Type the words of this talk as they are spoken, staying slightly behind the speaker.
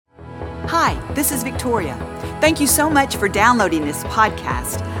Hi, this is Victoria. Thank you so much for downloading this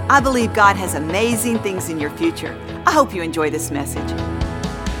podcast. I believe God has amazing things in your future. I hope you enjoy this message.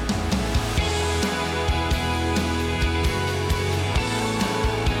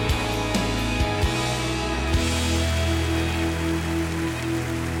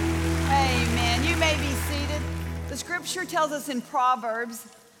 Amen. You may be seated. The scripture tells us in Proverbs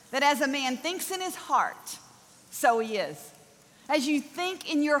that as a man thinks in his heart, so he is. As you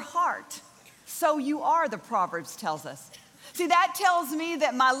think in your heart, so you are, the Proverbs tells us. See, that tells me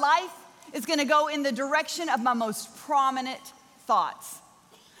that my life is going to go in the direction of my most prominent thoughts.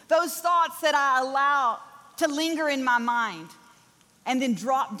 Those thoughts that I allow to linger in my mind and then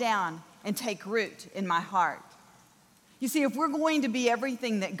drop down and take root in my heart. You see, if we're going to be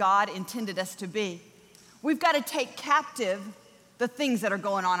everything that God intended us to be, we've got to take captive the things that are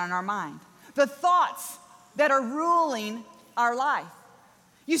going on in our mind, the thoughts that are ruling our life.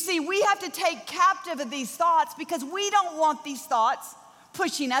 You see, we have to take captive of these thoughts because we don't want these thoughts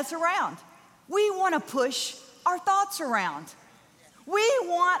pushing us around. We want to push our thoughts around. We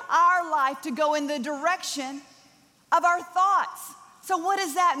want our life to go in the direction of our thoughts. So what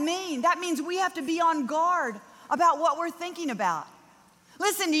does that mean? That means we have to be on guard about what we're thinking about.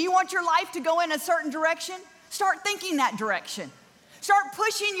 Listen, do you want your life to go in a certain direction? Start thinking that direction. Start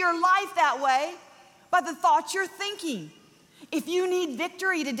pushing your life that way by the thoughts you're thinking. If you need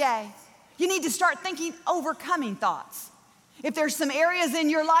victory today, you need to start thinking overcoming thoughts. If there's some areas in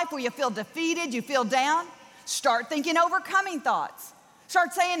your life where you feel defeated, you feel down, start thinking overcoming thoughts.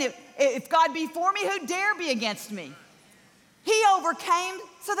 Start saying, if God be for me, who dare be against me? He overcame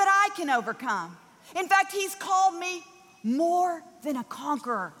so that I can overcome. In fact, he's called me more than a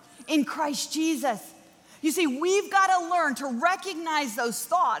conqueror in Christ Jesus. You see, we've got to learn to recognize those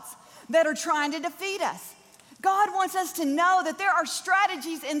thoughts that are trying to defeat us. God wants us to know that there are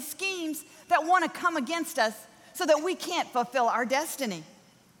strategies and schemes that want to come against us so that we can't fulfill our destiny.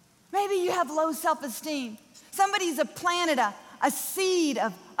 Maybe you have low self-esteem. Somebody's planted a seed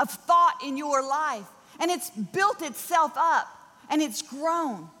of thought in your life, and it's built itself up, and it's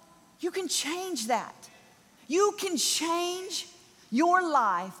grown. You can change that. You can change your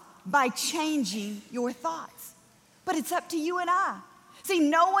life by changing your thoughts. But it's up to you and I. See,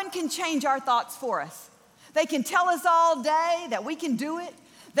 no one can change our thoughts for us. They can tell us all day that we can do it.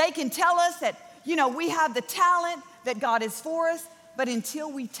 They can tell us that, we have the talent, that God is for us. But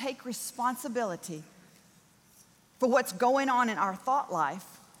until we take responsibility for what's going on in our thought life,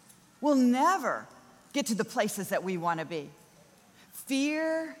 we'll never get to the places that we want to be.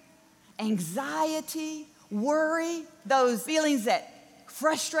 Fear, anxiety, worry, those feelings that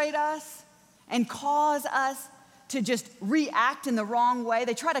frustrate us and cause us to just react in the wrong way.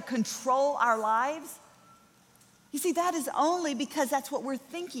 They try to control our lives. You see, that is only because that's what we're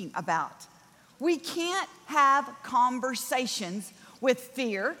thinking about. We can't have conversations with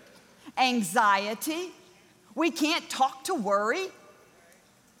fear, anxiety. We can't talk to worry.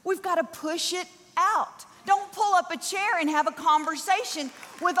 We've got to push it out. Don't pull up a chair and have a conversation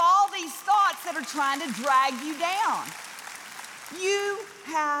with all these thoughts that are trying to drag you down. You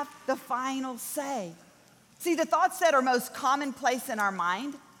have the final say. See, the thoughts that are most commonplace in our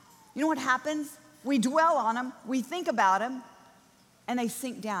mind, you know what happens? We dwell on them, we think about them, and they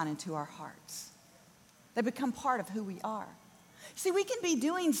sink down into our hearts. They become part of who we are. See, we can be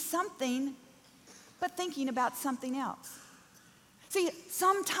doing something, but thinking about something else. See,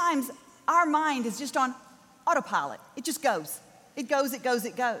 sometimes our mind is just on autopilot. It just goes. It goes, it goes,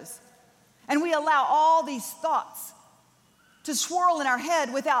 it goes. And we allow all these thoughts to swirl in our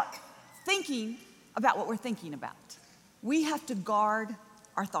head without thinking about what we're thinking about. We have to guard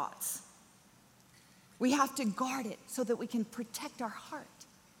our thoughts. We have to guard it so that we can protect our heart.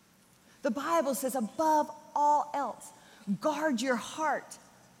 The Bible says, above all else, guard your heart.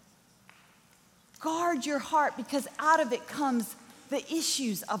 Guard your heart, because out of it comes the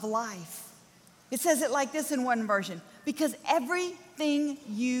issues of life. It says it like this in one version: because everything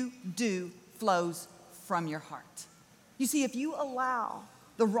you do flows from your heart. You see, if you allow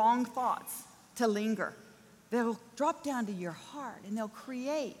the wrong thoughts to linger, they'll drop down to your heart and they'll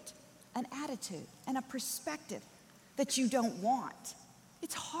create an attitude and a perspective that you don't want.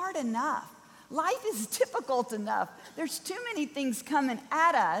 It's hard enough. Life is difficult enough. There's too many things coming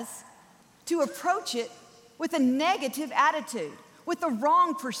at us to approach it with a negative attitude, with the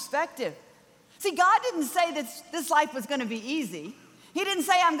wrong perspective. See, God didn't say that this life was going to be easy. He didn't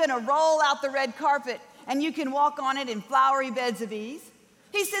say, I'm going to roll out the red carpet and you can walk on it in flowery beds of ease.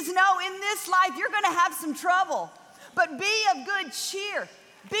 He says, no, in this life, you're going to have some trouble, but be of good cheer.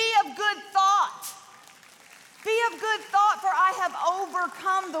 Be of good thought. Be of good thought, for I have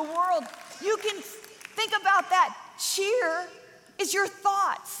overcome the world. You can think about that. Cheer is your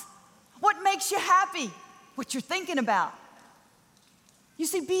thoughts. What makes you happy? What you're thinking about. You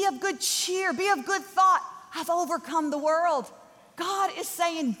see, be of good cheer, be of good thought. I've overcome the world. God is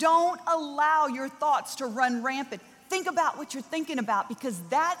saying, don't allow your thoughts to run rampant. Think about what you're thinking about, because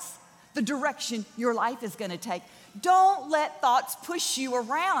that's the direction your life is going to take. Don't let thoughts push you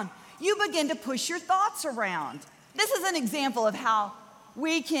around. You begin to push your thoughts around. This is an example of how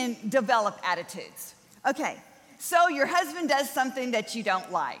we can develop attitudes. Okay, so your husband does something that you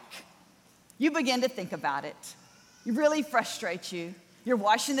don't like. You begin to think about it. It really frustrates you. You're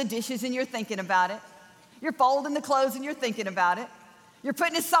washing the dishes and you're thinking about it. You're folding the clothes and you're thinking about it. You're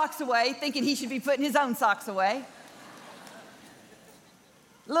putting his socks away, thinking he should be putting his own socks away.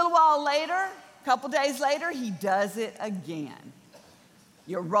 A little while later, a couple days later, he does it again.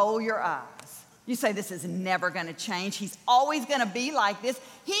 You roll your eyes. You say, this is never going to change. He's always going to be like this.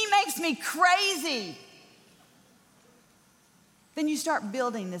 He makes me crazy. Then you start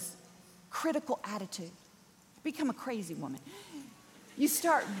building this critical attitude. Become a crazy woman. You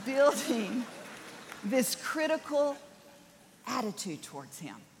start building this critical attitude towards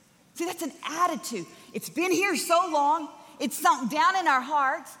him. See, that's an attitude. It's been here so long. It's sunk down in our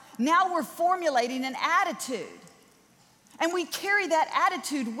hearts. Now we're formulating an attitude. And we carry that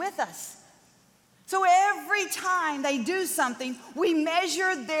attitude with us. So every time they do something, we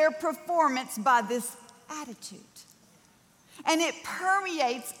measure their performance by this attitude. And it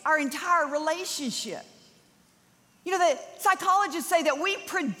permeates our entire relationship. You know, the psychologists say that we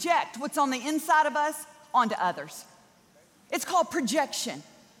project what's on the inside of us onto others. It's called projection.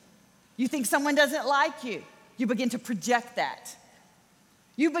 You think someone doesn't like you, you begin to project that.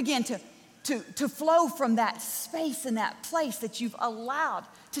 You begin to flow from that space and that place that you've allowed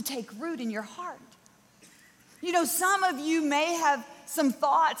to take root in your heart. You know, some of you may have some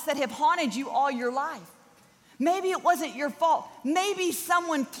thoughts that have haunted you all your life. Maybe it wasn't your fault. Maybe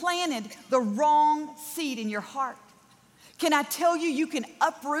someone planted the wrong seed in your heart. Can I tell you, you can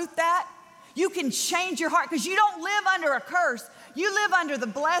uproot that? You can change your heart, because you don't live under a curse. You live under the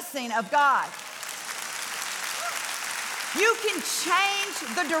blessing of God. You can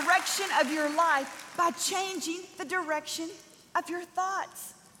change the direction of your life by changing the direction of your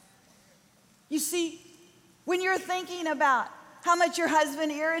thoughts. You see, when you're thinking about how much your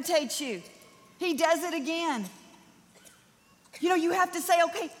husband irritates you, he does it again. You know, you have to say,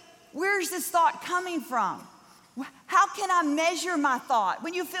 okay, where's this thought coming from? How can I measure my thought?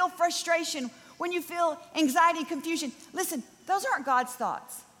 When you feel frustration, when you feel anxiety, confusion, listen, those aren't God's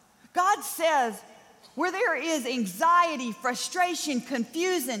thoughts. God says where there is anxiety, frustration,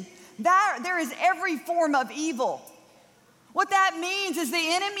 confusion, there is every form of evil. What that means is the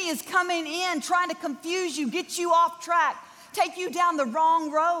enemy is coming in, trying to confuse you, get you off track, take you down the wrong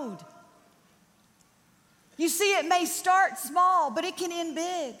road. You see, it may start small, but it can end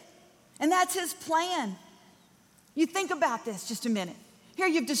big. And that's his plan. You think about this just a minute. Here,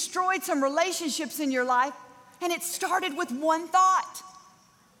 you've destroyed some relationships in your life, and it started with one thought.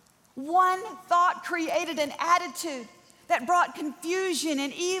 One thought created an attitude that brought confusion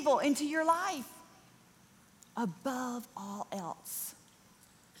and evil into your life. Above all else.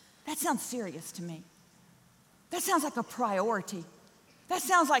 That sounds serious to me. That sounds like a priority. That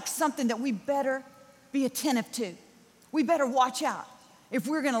sounds like something that we better be attentive to. We better watch out if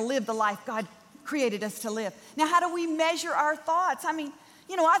we're going to live the life God created us to live. Now, how do we measure our thoughts? I mean,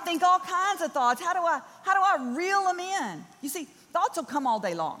 you know, I think all kinds of thoughts. How do I reel them in? You see, thoughts will come all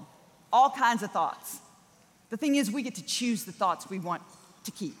day long. All kinds of thoughts. The thing is, we get to choose the thoughts we want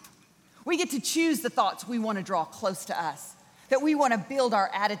to keep. We get to choose the thoughts we want to draw close to us, that we want to build our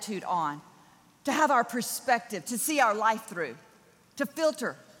attitude on, to have our perspective, to see our life through, to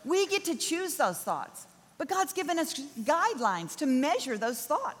filter. We get to choose those thoughts. But God's given us guidelines to measure those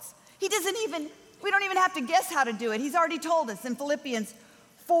thoughts. We don't even have to guess how to do it. He's already told us in Philippians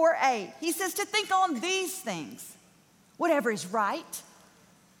 4:8. He says to think on these things, whatever is right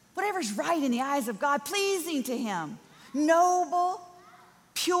in the eyes of God, pleasing to him, noble,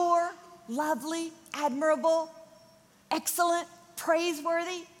 pure, lovely, admirable, excellent,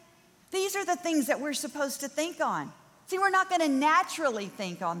 praiseworthy. These are the things that we're supposed to think on. See, we're not going to naturally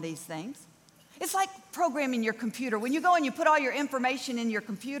think on these things. It's like programming your computer. When you go and you put all your information in your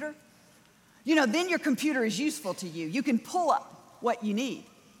computer, you know, then your computer is useful to you. You can pull up what you need.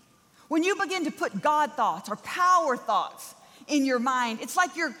 When you begin to put God thoughts or power thoughts in your mind, it's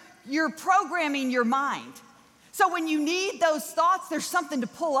like you're programming your mind. So when you need those thoughts, there's something to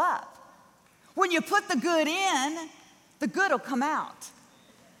pull up. When you put the good in, the good will come out.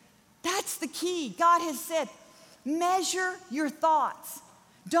 That's the key. God has said, Measure your thoughts.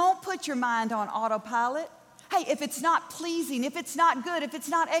 Don't put your mind on autopilot. Hey, if it's not pleasing, if it's not good, if it's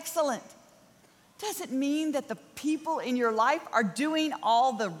not excellent, doesn't mean that the people in your life are doing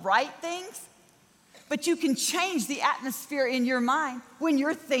all the right things. But you can change the atmosphere in your mind when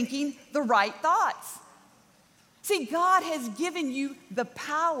you're thinking the right thoughts. See, God has given you the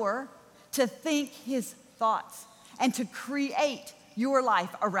power to think His thoughts and to create your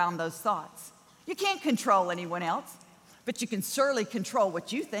life around those thoughts. You can't control anyone else, but you can certainly control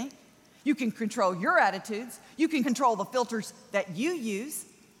what you think. You can control your attitudes. You can control the filters that you use.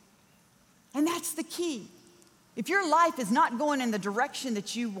 And that's the key. If your life is not going in the direction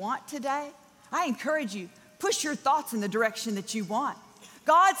that you want today, I encourage you, push your thoughts in the direction that you want.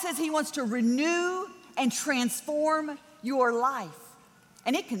 God says He wants to renew and transform your life.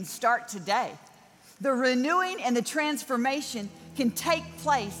 And it can start today. The renewing and the transformation can take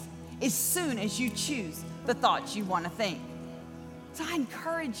place as soon as you choose the thoughts you want to think. So I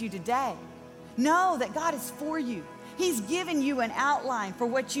encourage you today, know that God is for you. He's given you an outline for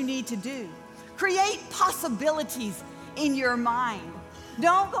what you need to do. Create possibilities in your mind.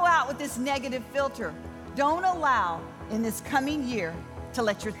 Don't go out with this negative filter. Don't allow in this coming year to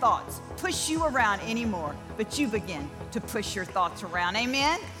let your thoughts push you around anymore, but you begin to push your thoughts around.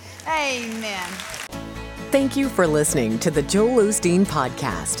 Amen? Amen. Thank you for listening to the Joel Osteen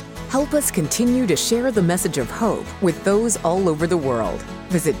Podcast. Help us continue to share the message of hope with those all over the world.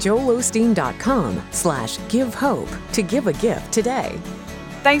 Visit joelosteen.com/give hope to give a gift today.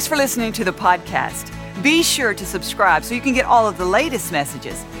 Thanks for listening to the podcast. Be sure to subscribe so you can get all of the latest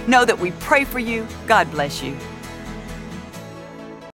messages. Know that we pray for you. God bless you.